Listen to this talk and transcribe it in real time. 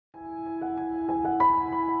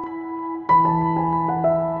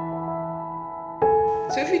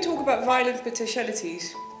So if we talk about violent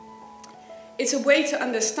potentialities, it's a way to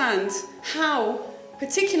understand how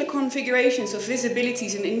particular configurations of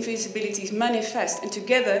visibilities and invisibilities manifest and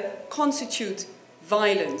together constitute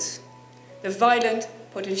violence, the violent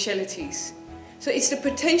potentialities. So it's the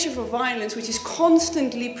potential for violence which is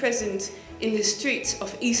constantly present in the streets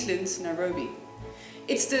of Eastlands, Nairobi.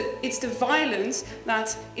 It's the violence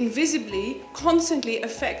that invisibly, constantly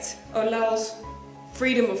affects or allows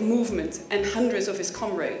freedom of movement and hundreds of his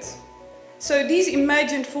comrades. So these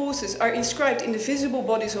imagined forces are inscribed in the visible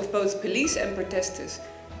bodies of both police and protesters.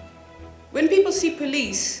 When people see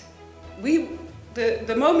police,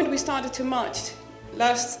 the moment we started to march,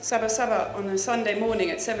 last Sabasaba on a Sunday morning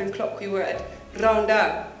at 7 o'clock, we were at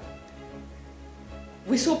Rounda.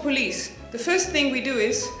 We saw police. The first thing we do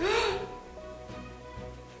is,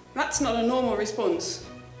 that's not a normal response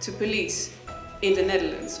to police in the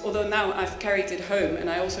Netherlands. Although now I've carried it home and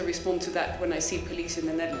I also respond to that when I see police in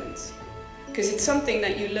the Netherlands. Because it's something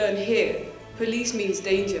that you learn here. Police means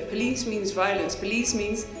danger, police means violence, police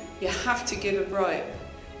means you have to give a bribe.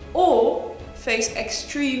 Or face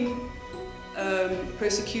extreme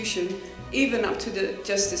persecution, even up to the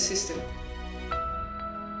justice system.